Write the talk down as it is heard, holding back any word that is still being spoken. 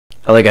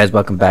Hello guys,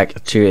 welcome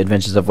back to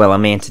Adventures of Well,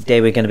 and today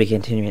we're going to be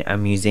continuing our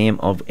Museum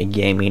of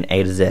Gaming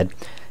A to Z,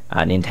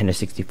 Nintendo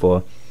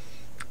 64.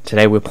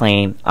 Today we're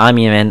playing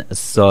Army Men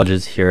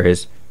Sarge's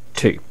Heroes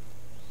 2.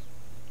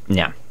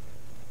 Now,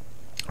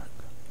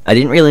 I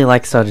didn't really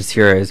like Sarge's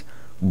Heroes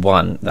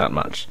 1 that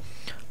much.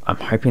 I'm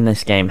hoping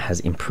this game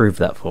has improved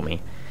that for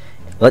me.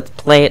 Let's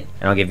play it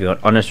and I'll give you an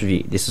honest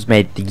review. This was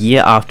made the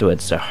year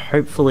afterwards, so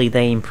hopefully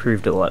they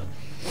improved a lot.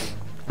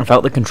 I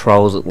felt the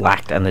controls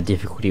lacked and the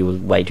difficulty was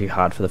way too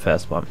hard for the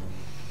first one.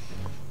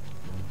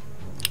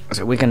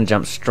 So we're going to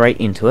jump straight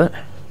into it.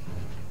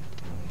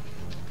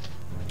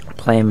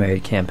 Player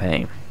mode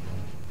campaign.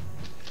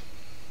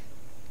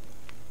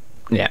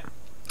 Yeah.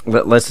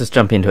 Let's just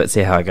jump into it,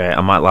 see how I go.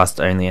 I might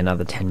last only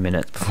another 10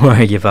 minutes before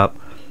I give up.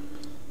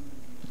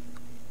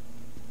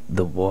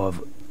 The war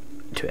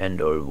to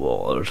end all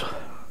wars.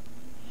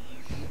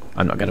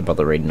 I'm not going to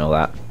bother reading all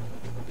that.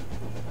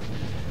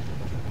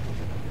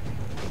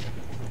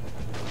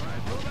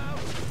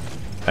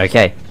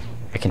 Okay,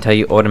 I can tell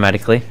you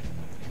automatically,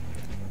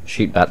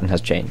 shoot button has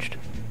changed.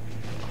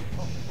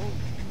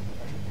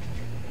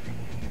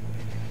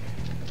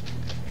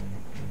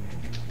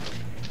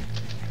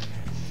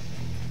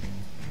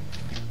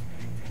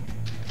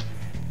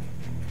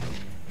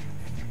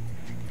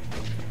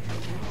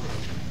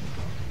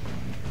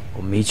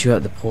 We'll meet you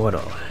at the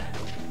portal.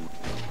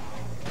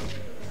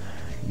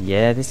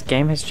 Yeah, this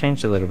game has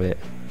changed a little bit.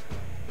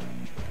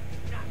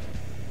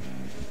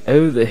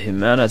 Oh, the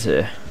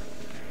humanity.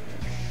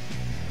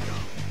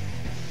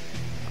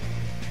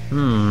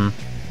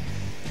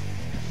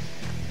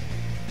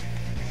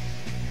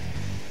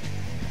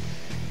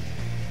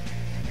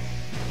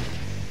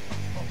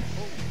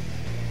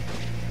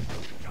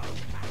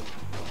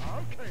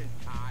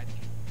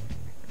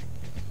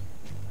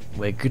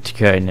 We're good to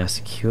go. Now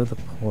secure the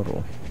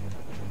portal.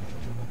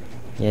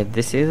 Yeah,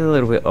 this is a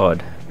little bit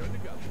odd.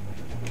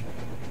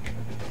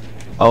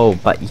 Oh,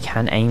 but you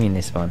can aim in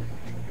this one,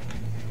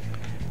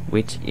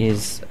 which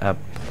is a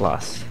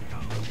plus.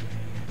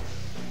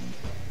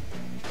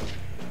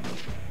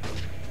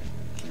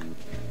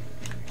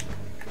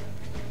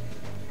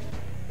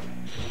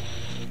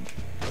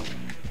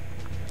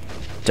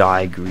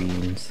 Dye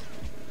greens.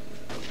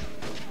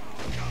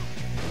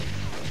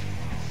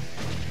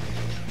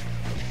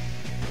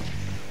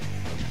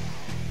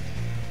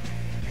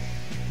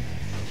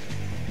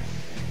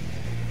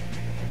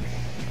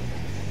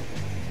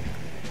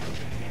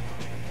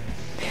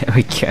 There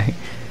we go.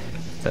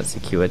 That's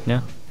secured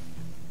now.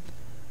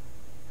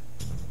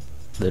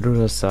 Little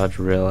does Sarge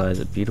realize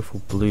a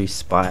beautiful blue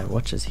spy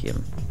watches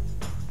him.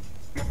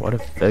 What a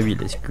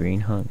fabulous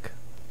green hunk.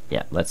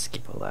 Yeah, let's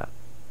skip all that.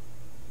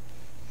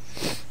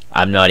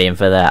 I'm not in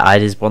for that. I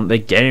just want the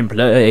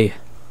gameplay.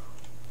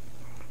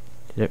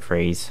 Did it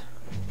freeze?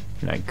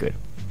 No, good.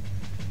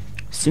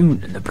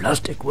 Soon in the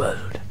plastic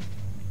world.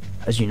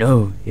 As you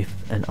know,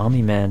 if an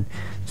army man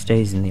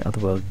stays in the other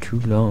world too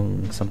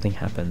long, something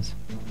happens.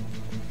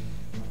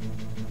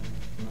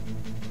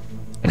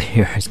 The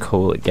heroes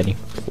call it getting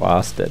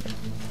blasted.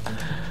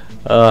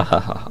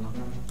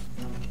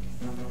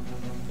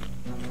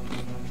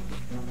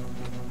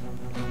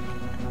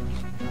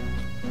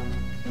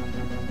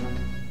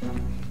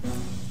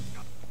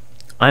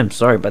 I'm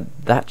sorry, but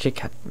that chick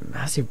had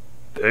massive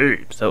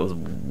boobs. That was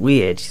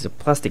weird. She's a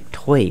plastic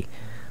toy.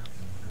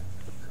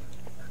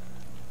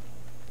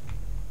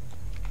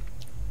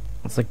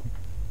 It's like,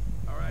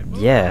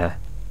 yeah.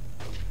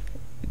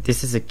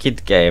 This is a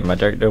kid game. I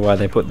don't know why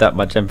they put that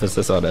much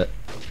emphasis on it.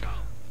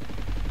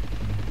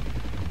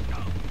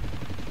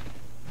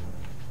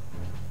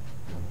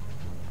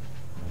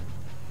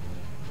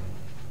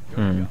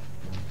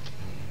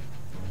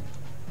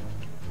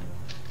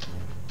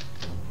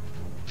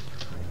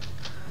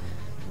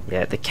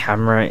 Yeah, the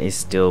camera is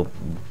still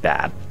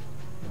bad.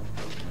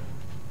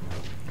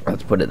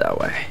 Let's put it that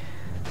way.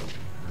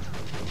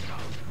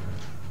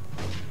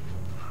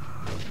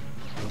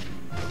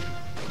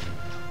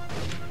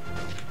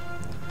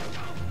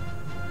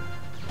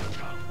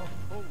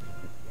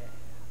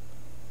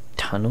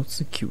 Tunnel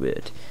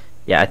secured.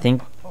 Yeah, I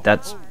think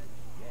that's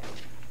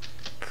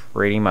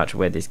pretty much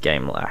where this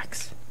game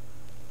lacks.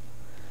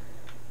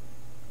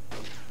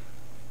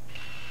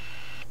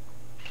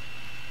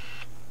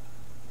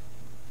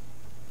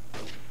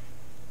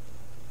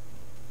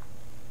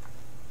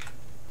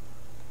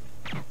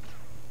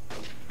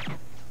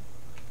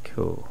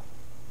 Cool.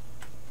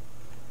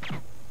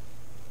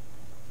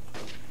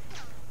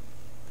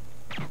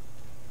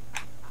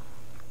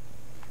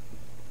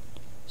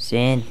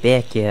 Sand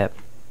back up.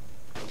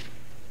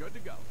 Good to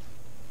go.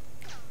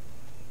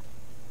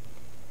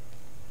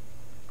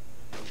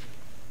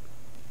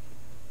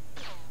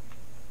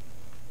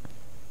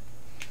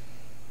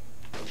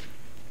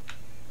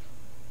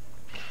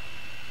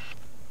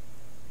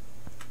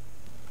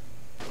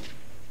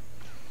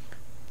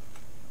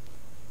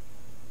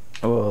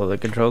 Oh, the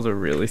controls are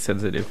really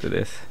sensitive for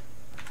this.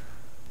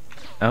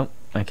 Oh,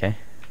 okay.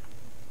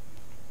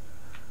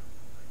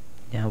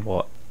 Now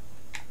what?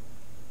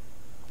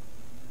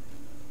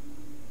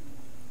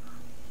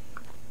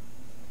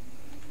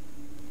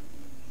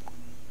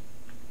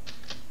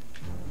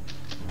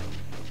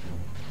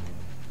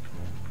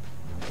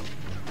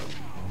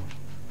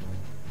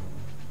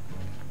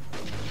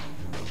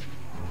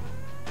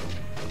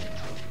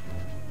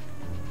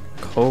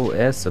 Call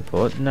air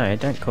support. No,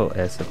 don't call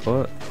air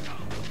support.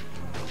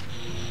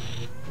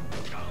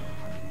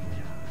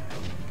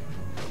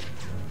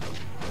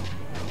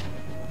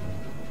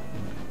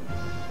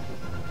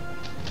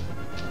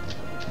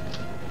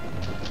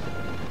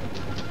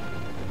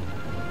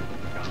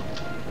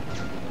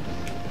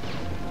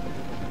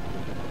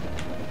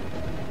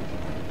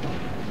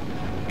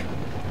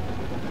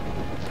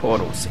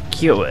 Portal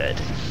secured.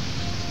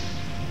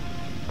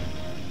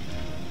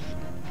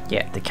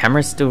 Yeah, the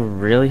camera's still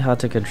really hard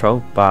to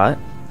control, but...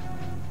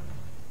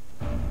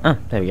 Oh,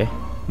 there we go.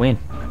 Win.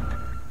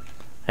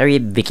 Hurry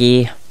up,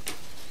 Vicky.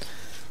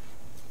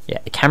 Yeah,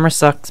 the camera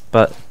sucks,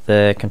 but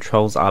the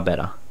controls are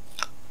better.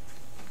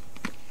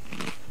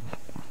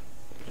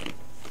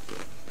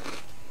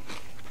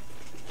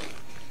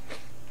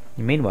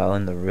 Meanwhile,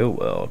 in the real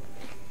world...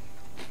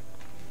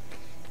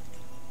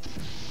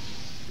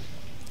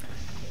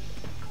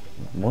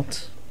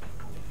 What?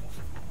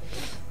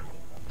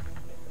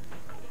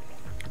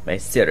 My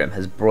serum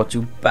has brought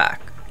you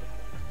back.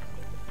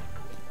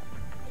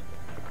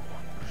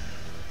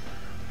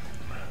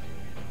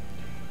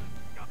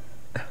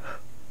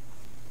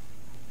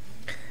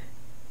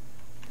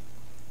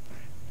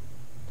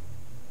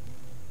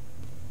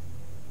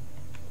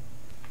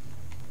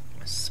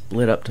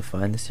 Split up to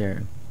find the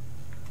serum.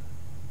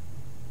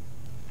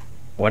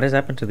 What has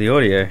happened to the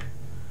audio?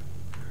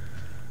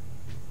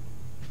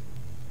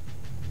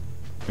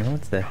 Oh,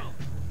 what's there?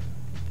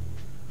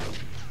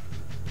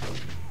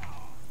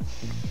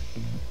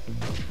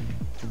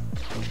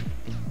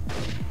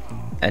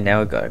 And now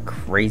we've got a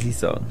crazy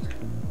song.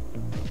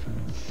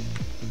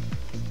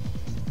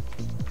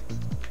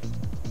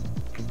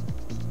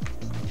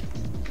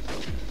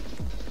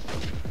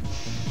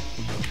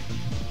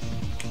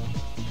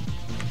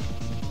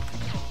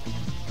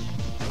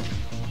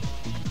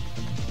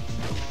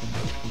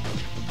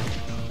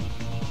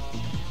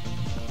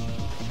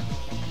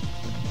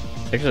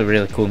 It's actually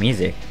really cool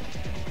music.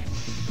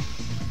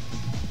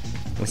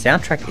 The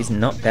soundtrack is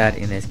not bad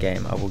in this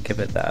game, I will give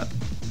it that.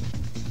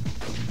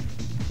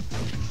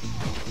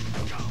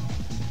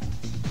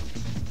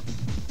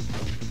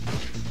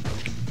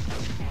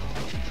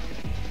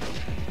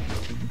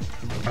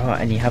 Oh,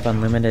 and you have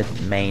unlimited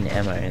main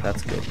ammo,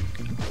 that's good.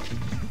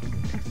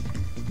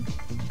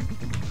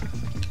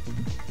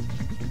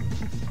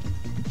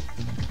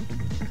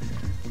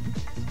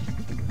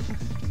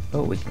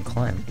 Oh, we can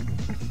climb.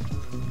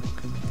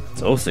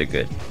 It's also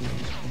good.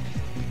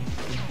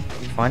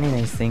 Finding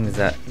these things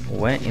that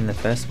weren't in the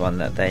first one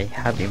that they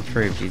have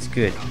improved is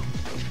good.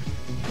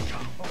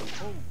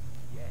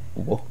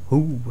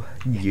 Woohoo!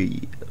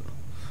 Yeah.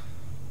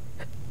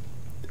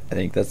 I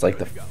think that's like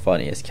the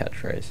funniest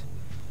catchphrase.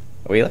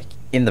 Are we like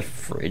in the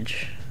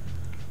fridge?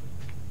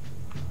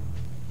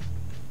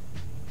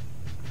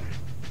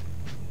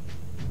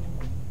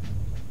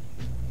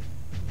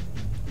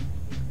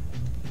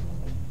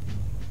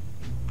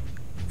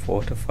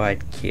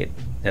 Fortified kit.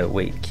 Oh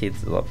wait,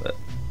 kids love it.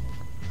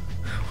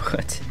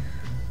 What?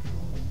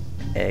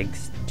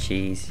 Eggs,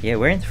 cheese. Yeah,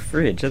 we're in the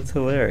fridge. That's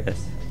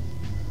hilarious.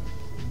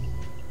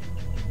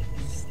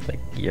 It's like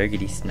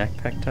yogurty snack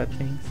pack type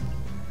things.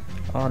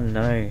 Oh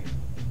no.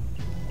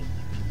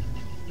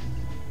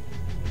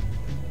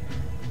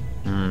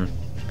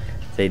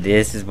 See,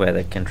 this is where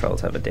the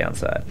controls have a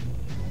downside.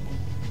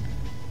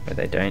 Where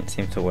they don't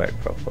seem to work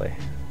properly.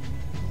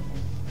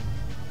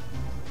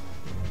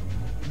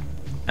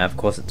 And of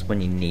course it's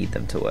when you need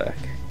them to work.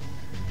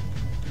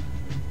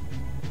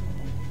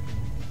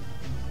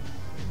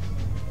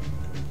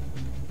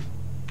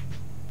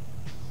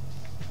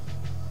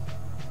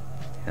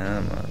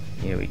 Come on,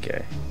 here we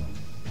go.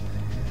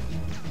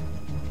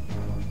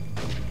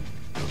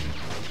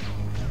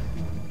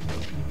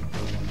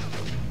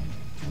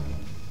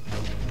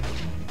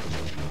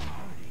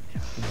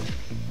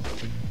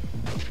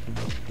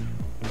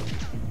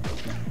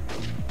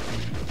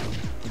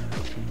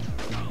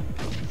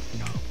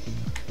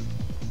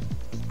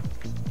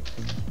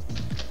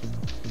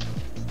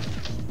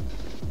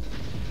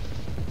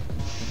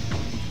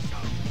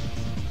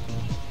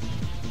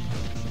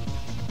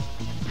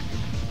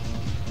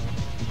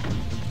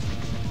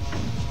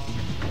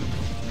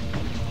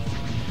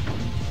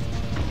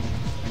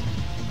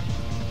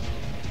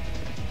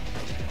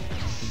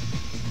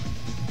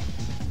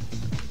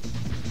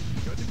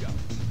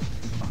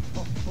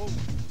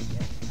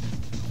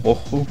 Oh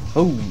ho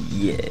ho,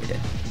 yeah.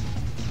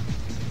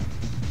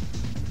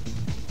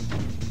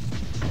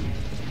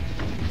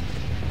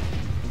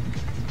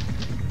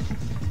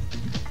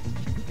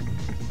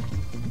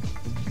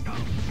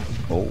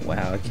 Oh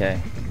wow, okay.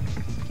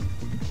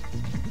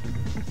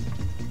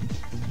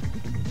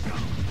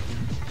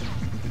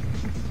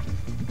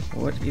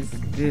 What is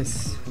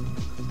this?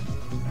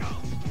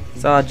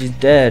 Sarge is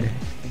dead.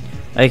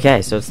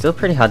 Okay, so it's still a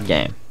pretty hard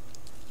game.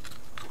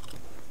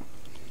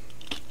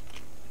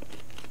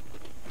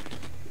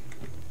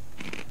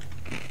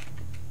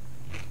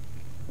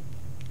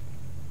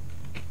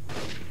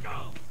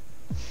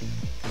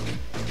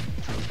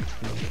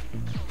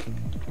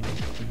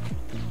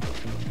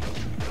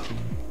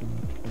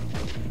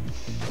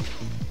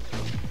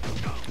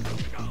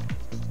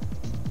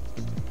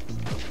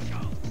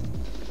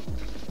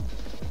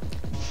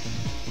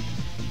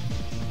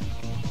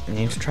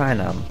 need to try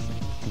and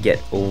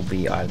get all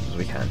the items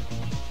we can.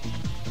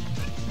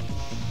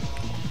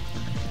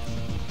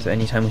 So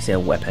anytime we see a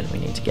weapon, we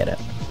need to get it.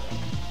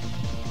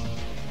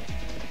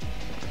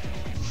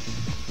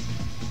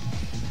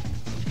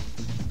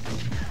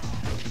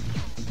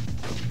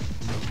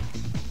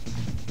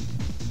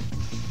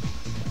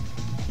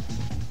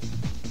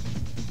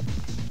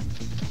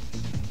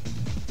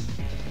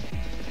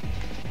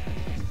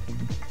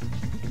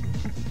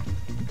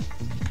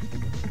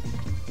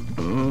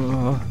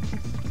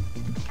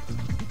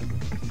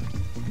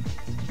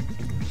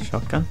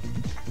 Shotgun.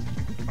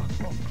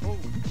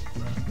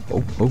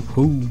 Oh, ho,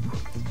 ho.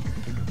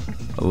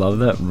 I love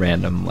that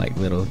random, like,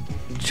 little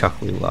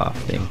chuckly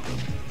laugh thing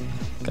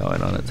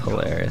going on. It's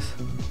hilarious.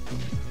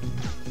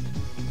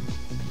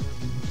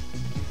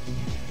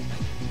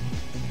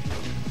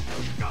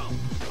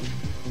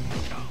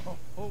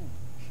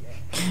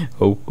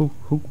 Oh, ho,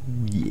 ho,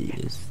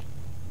 yes.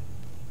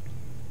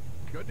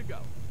 Good to go.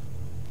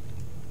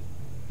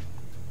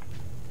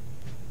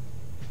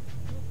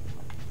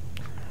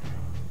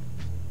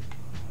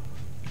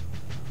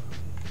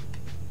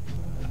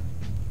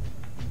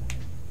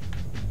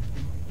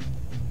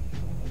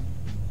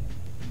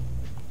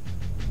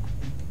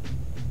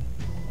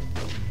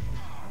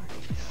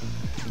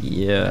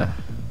 Yeah.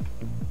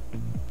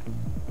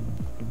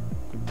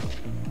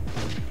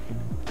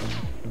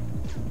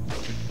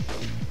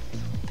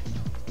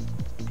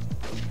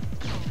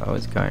 I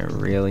was going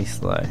really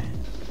slow.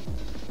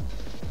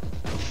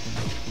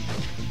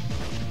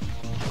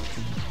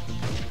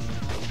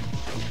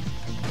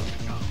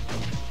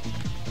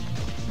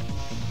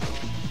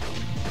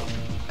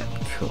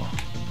 Cool.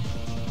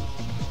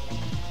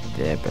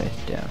 They're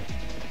both down.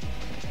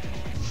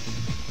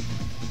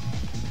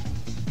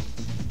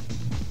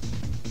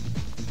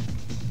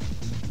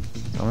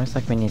 It's almost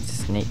like we need to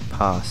sneak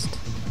past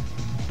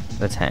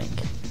the tank.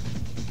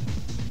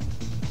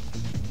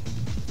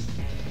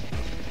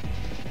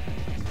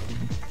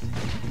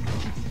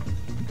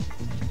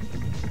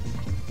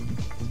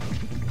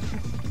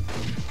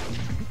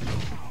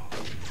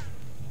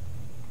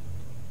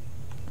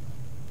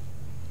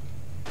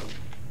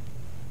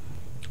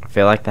 I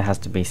feel like there has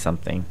to be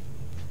something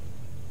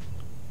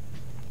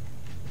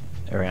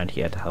around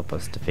here to help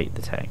us defeat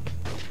the tank.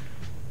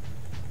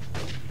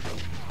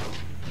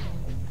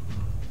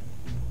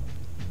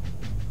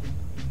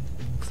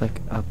 Looks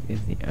like up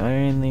is the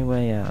only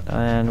way out,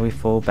 and we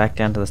fall back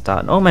down to the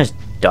start and almost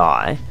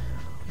die.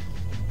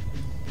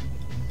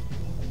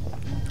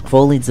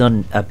 Fall leads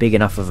on a big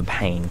enough of a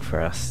pain for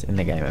us in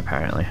the game,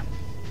 apparently.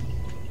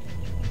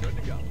 Good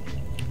to go.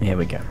 Here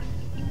we go.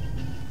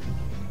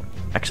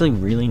 Actually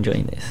really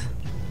enjoying this.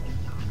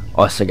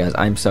 Also guys,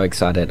 I'm so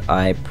excited.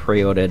 I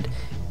pre-ordered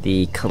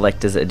the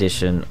collector's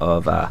edition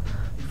of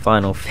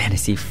Final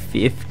Fantasy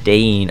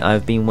 15.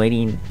 I've been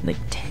waiting like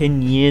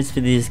 10 years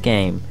for this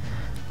game.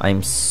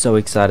 I'm so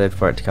excited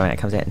for it to come out. It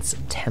comes out in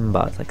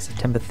September. It's like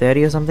September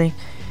 30 or something.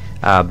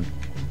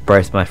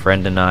 Both my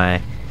friend and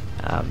I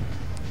are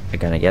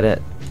gonna get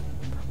it.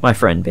 My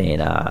friend being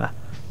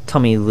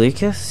Tommy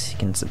Lucas. You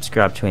can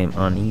subscribe to him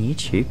on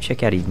YouTube.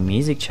 Check out his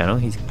music channel.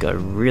 He's got a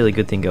really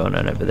good thing going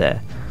on over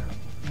there.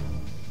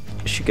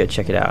 You should go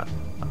check it out.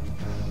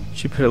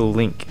 Should put a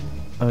link.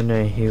 Oh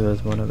no, he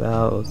was one of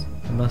ours.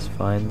 I must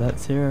find that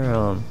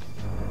serum.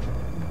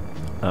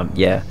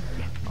 Yeah,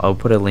 I'll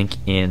put a link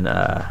in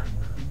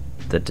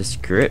the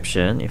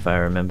description if I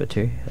remember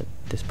to at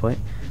this point.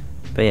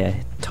 But yeah,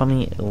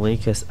 Tommy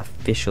Lucas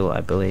Official,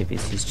 I believe,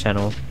 is his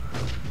channel.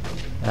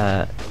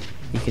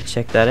 You could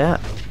check that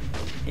out.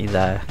 He's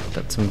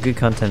got some good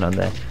content on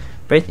there,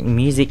 both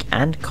music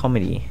and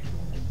comedy.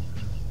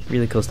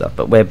 Really cool stuff.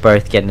 But we're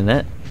both getting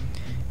it.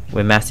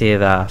 We're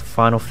massive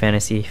Final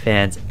Fantasy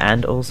fans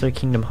and also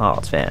Kingdom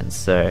Hearts fans,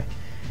 so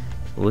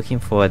looking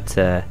forward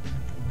to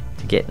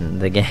getting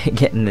the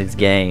getting these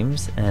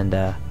games and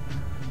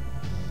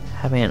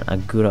having a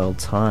good old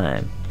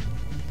time.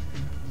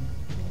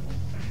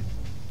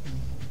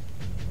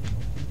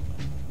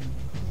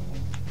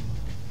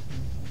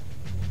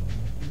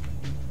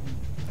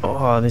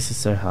 Oh, this is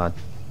so hard.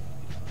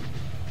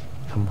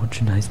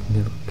 Homogenized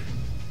milk.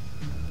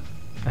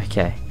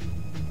 Okay.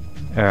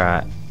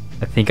 Alright.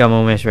 I think I'm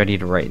almost ready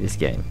to rate this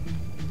game.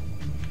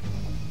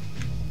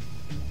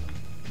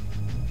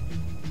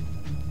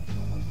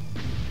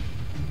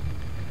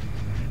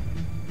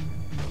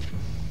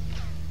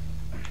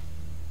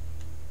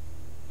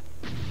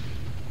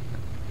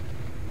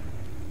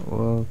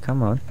 Well,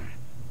 come on.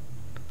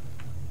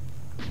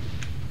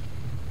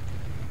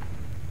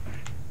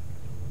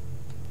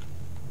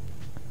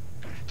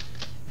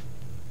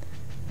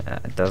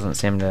 It doesn't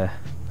seem to...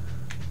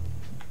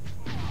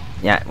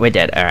 Yeah, we're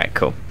dead. Alright,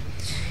 cool.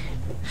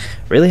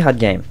 Really hard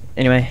game.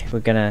 Anyway, we're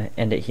gonna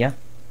end it here.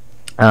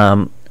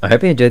 I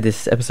hope you enjoyed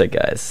this episode,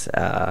 guys.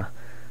 I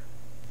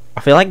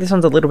feel like this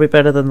one's a little bit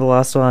better than the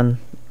last one.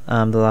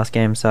 The last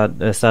game,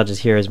 Sarge's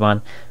Heroes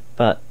 1.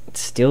 But it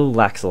still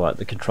lacks a lot.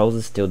 The controls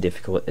are still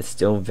difficult. It's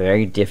still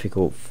very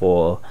difficult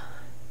for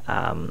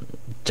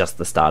just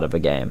the start of a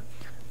game.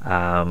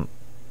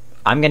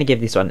 I'm going to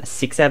give this one a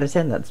 6 out of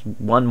 10. That's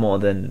one more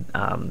than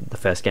the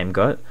first game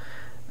got.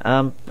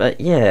 But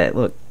yeah,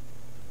 look,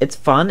 it's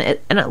fun,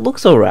 and it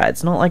looks alright.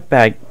 It's not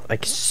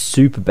like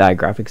super bad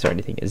graphics or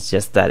anything. It's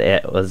just that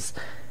it was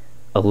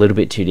a little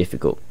bit too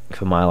difficult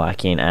for my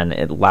liking, and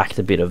it lacked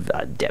a bit of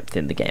depth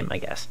in the game, I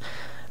guess.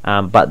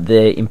 But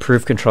the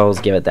improved controls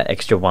give it that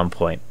extra 1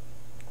 point.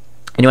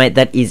 Anyway,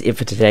 that is it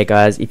for today,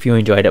 guys. If you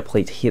enjoyed it,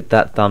 please hit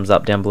that thumbs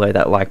up down below,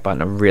 that like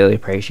button. I really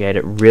appreciate it.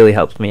 It really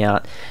helps me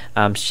out.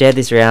 Share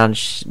this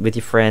around with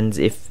your friends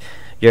if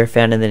you're a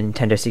fan of the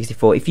Nintendo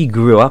 64. If you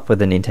grew up with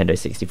the Nintendo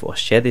 64,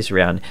 share this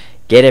around.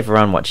 Get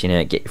everyone watching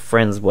it. Get your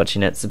friends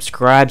watching it.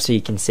 Subscribe so you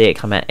can see it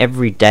come out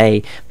every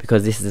day,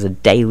 because this is a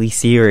daily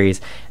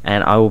series,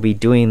 and I will be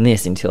doing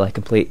this until I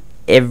complete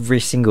every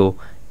single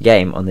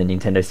game on the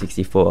Nintendo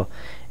 64.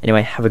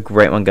 Anyway, have a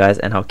great one, guys,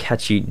 and I'll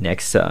catch you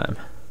next time.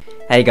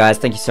 Hey guys,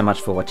 thank you so much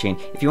for watching.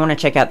 If you want to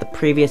check out the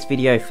previous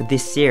video for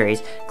this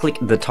series, click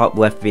the top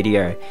left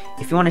video.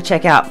 If you want to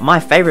check out my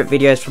favourite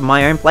videos from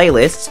my own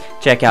playlists,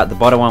 check out the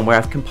bottom one where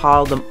I've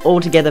compiled them all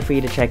together for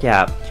you to check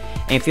out.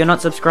 And if you're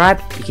not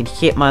subscribed, you can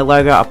hit my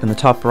logo up in the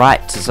top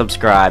right to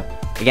subscribe.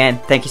 Again,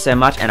 thank you so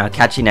much, and I'll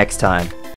catch you next time.